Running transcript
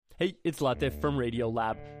Hey, it's Latif from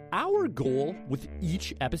Radiolab. Our goal with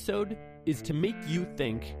each episode is to make you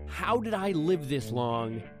think, how did I live this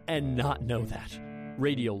long and not know that?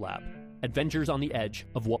 Radiolab, adventures on the edge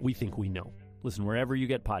of what we think we know. Listen wherever you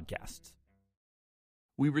get podcasts.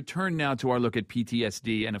 We return now to our look at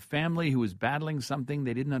PTSD and a family who was battling something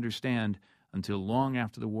they didn't understand until long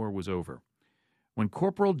after the war was over. When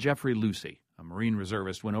Corporal Jeffrey Lucey, a Marine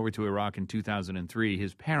reservist, went over to Iraq in 2003,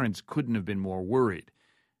 his parents couldn't have been more worried.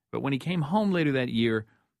 But when he came home later that year,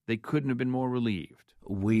 they couldn't have been more relieved.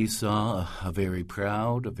 We saw a very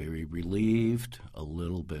proud, a very relieved, a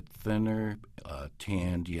little bit thinner,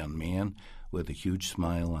 tanned young man with a huge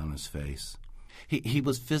smile on his face. He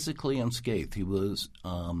was physically unscathed. He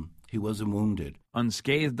wasn't wounded.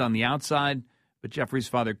 Unscathed on the outside, but Jeffrey's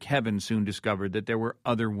father, Kevin, soon discovered that there were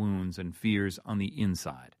other wounds and fears on the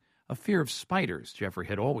inside. A fear of spiders Jeffrey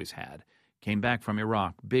had always had came back from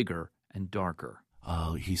Iraq bigger and darker.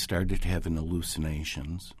 He started having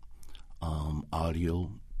hallucinations,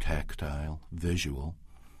 audio, tactile, visual.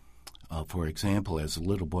 For example, as a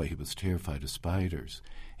little boy, he was terrified of spiders.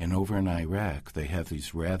 And over in Iraq, they have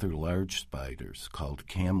these rather large spiders called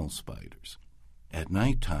camel spiders. At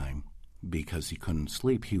nighttime, because he couldn't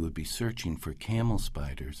sleep, he would be searching for camel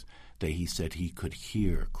spiders that he said he could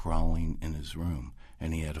hear crawling in his room.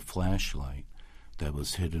 And he had a flashlight that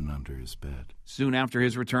was hidden under his bed. Soon after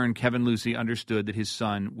his return, Kevin Lucey understood that his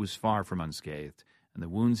son was far from unscathed, and the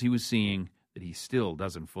wounds he was seeing, that he still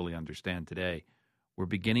doesn't fully understand today, were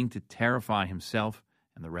beginning to terrify himself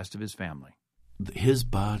and the rest of his family. His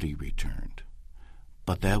body returned,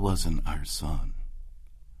 but that wasn't our son.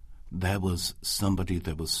 That was somebody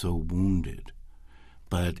that was so wounded,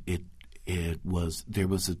 but there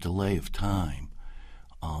was a delay of time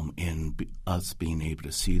in us being able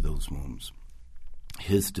to see those wounds.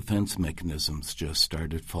 His defense mechanisms just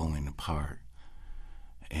started falling apart.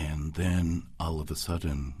 And then, all of a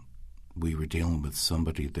sudden, we were dealing with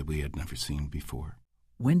somebody that we had never seen before.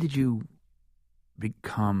 When did you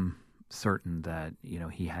become certain that,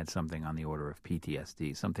 he had something on the order of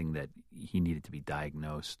PTSD, something that he needed to be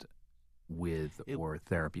diagnosed with or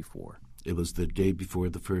therapy for? It was the day before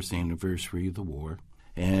the first anniversary of the war.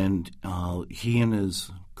 And he and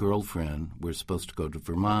his girlfriend were supposed to go to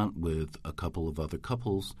Vermont with a couple of other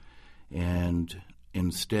couples, and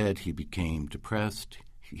instead he became depressed.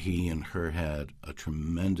 He and her had a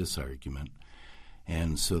tremendous argument,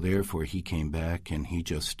 and so therefore he came back and he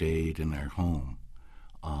just stayed in our home,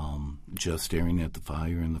 just staring at the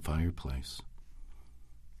fire in the fireplace.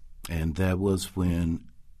 And that was when,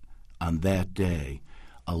 on that day,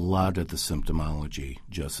 a lot of the symptomology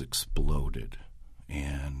just exploded.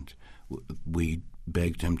 And we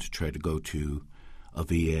begged him to try to go to a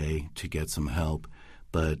VA to get some help,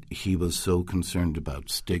 but he was so concerned about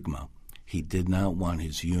stigma. He did not want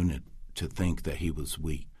his unit to think that he was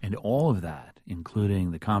weak. And all of that,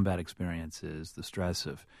 including the combat experiences, the stress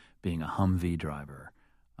of being a Humvee driver,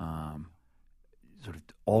 sort of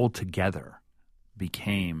all together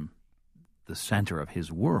became the center of his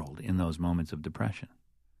world in those moments of depression.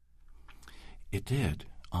 It did.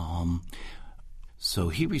 So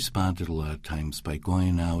he responded a lot of times by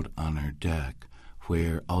going out on our deck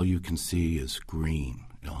where all you can see is green,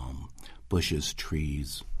 bushes,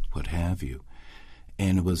 trees, what have you.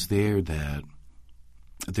 And it was there that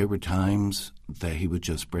there were times that he would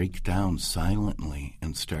just break down silently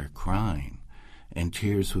and start crying, and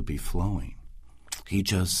tears would be flowing. He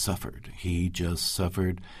just suffered. He just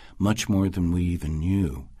suffered much more than we even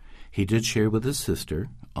knew. He did share with his sister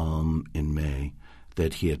in May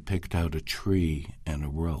that he had picked out a tree and a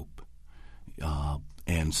rope.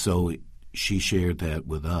 And so she shared that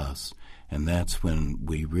with us, and that's when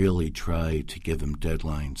we really tried to give him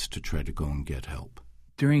deadlines to try to go and get help.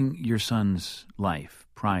 During your son's life,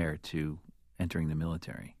 prior to entering the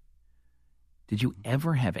military, did you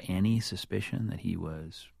ever have any suspicion that he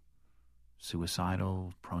was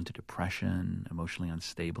suicidal, prone to depression, emotionally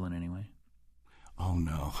unstable in any way? Oh,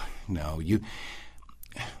 no.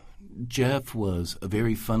 Jeff was a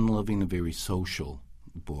very fun-loving, a very social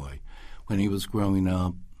boy. When he was growing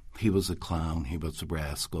up, he was a clown. He was a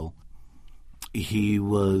rascal. He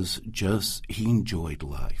enjoyed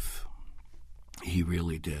life. He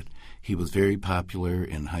really did. He was very popular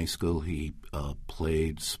in high school. He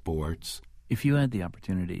played sports. If you had the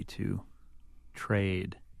opportunity to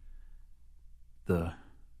trade the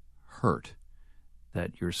hurt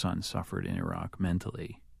that your son suffered in Iraq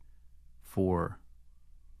mentally for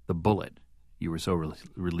the bullet you were so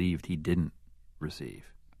relieved he didn't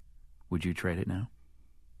receive, would you trade it now?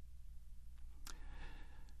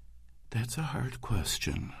 That's a hard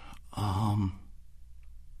question.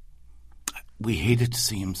 we hated to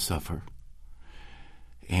see him suffer.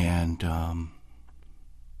 And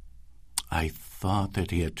I thought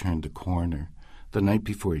that he had turned the corner. The night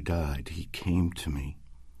before he died, he came to me.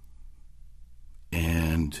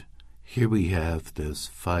 And here we have this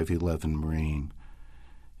 5'11" Marine,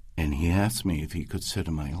 and he asked me if he could sit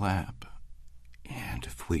in my lap, and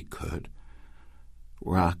if we could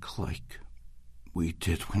rock like we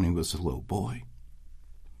did when he was a little boy.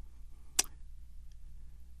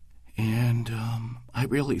 And I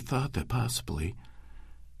really thought that possibly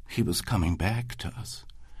he was coming back to us.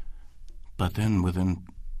 But then within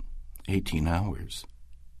 18 hours,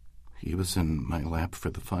 he was in my lap for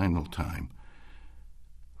the final time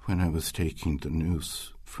when I was taking the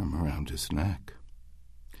noose from around his neck.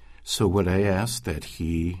 So would I ask that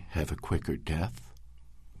he have a quicker death?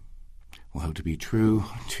 Well, to be true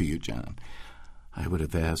to you, John, I would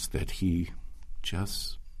have asked that he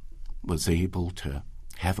just was able to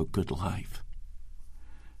have a good life.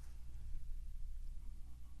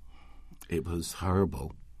 It was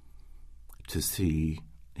horrible to see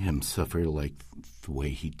him suffer like the way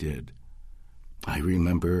he did. I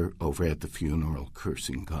remember over at the funeral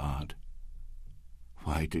cursing God.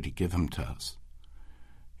 Why did he give him to us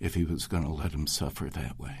if he was going to let him suffer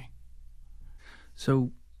that way?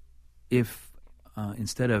 So if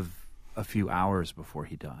instead of a few hours before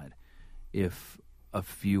he died, if a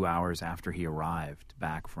few hours after he arrived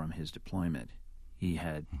back from his deployment, he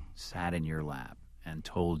had sat in your lap and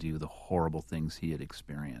told you the horrible things he had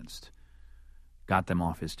experienced, got them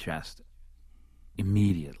off his chest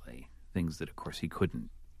immediately, things that, of course, he couldn't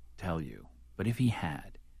tell you. But if he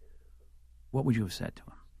had, what would you have said to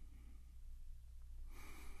him?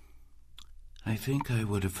 I think I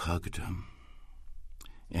would have hugged him,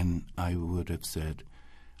 and I would have said,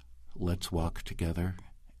 let's walk together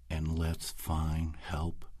and let's find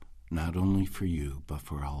help, not only for you, but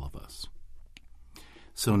for all of us.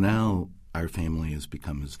 So now our family has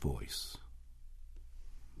become his voice,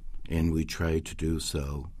 and we try to do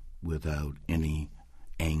so without any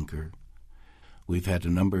anger. We've had a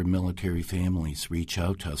number of military families reach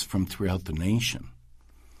out to us from throughout the nation,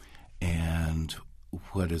 and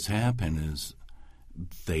what has happened is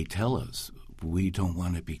they tell us, we don't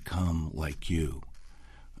want to become like you.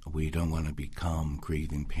 We don't want to become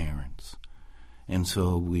grieving parents. And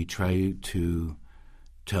so we try to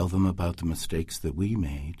tell them about the mistakes that we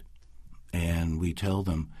made, and we tell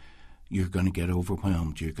them, you're going to get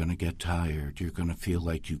overwhelmed, you're going to get tired, you're going to feel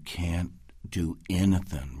like you can't do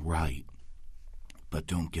anything right. But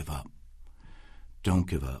don't give up. Don't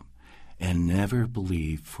give up. And never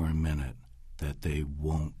believe for a minute that they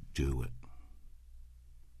won't do it.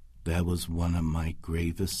 That was one of my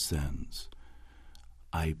gravest sins.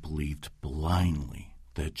 I believed blindly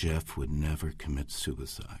that Jeff would never commit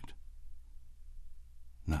suicide.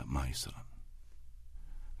 Not my son.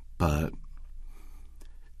 But,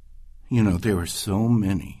 you know, there are so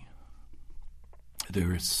many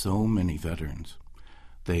veterans.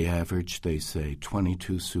 They average, they say,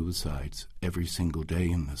 22 suicides every single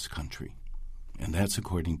day in this country. And that's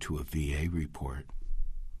according to a VA report.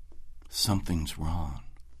 Something's wrong.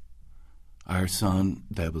 Our son,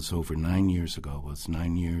 that was over 9 years ago, was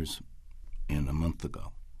 9 years and a month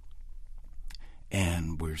ago.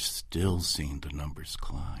 And we're still seeing the numbers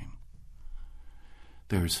climb.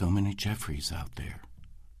 There are so many Jeffreys out there.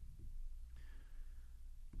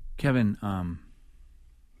 Kevin,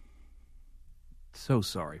 so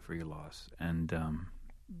sorry for your loss, and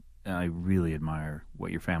I really admire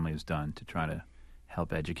what your family has done to try to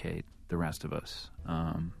help educate the rest of us,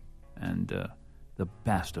 and the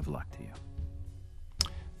best of luck to you.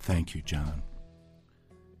 Thank you, John.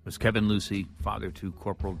 It was Kevin Lucey, father to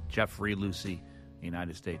Corporal Jeffrey Lucey, a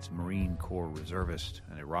United States Marine Corps reservist,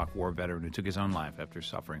 an Iraq War veteran who took his own life after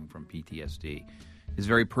suffering from PTSD. His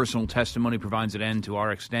very personal testimony provides an end to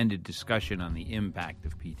our extended discussion on the impact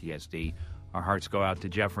of PTSD. Our hearts go out to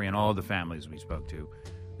Jeffrey and all of the families we spoke to.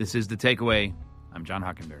 This is The Takeaway. I'm John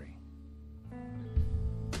Hockenberry.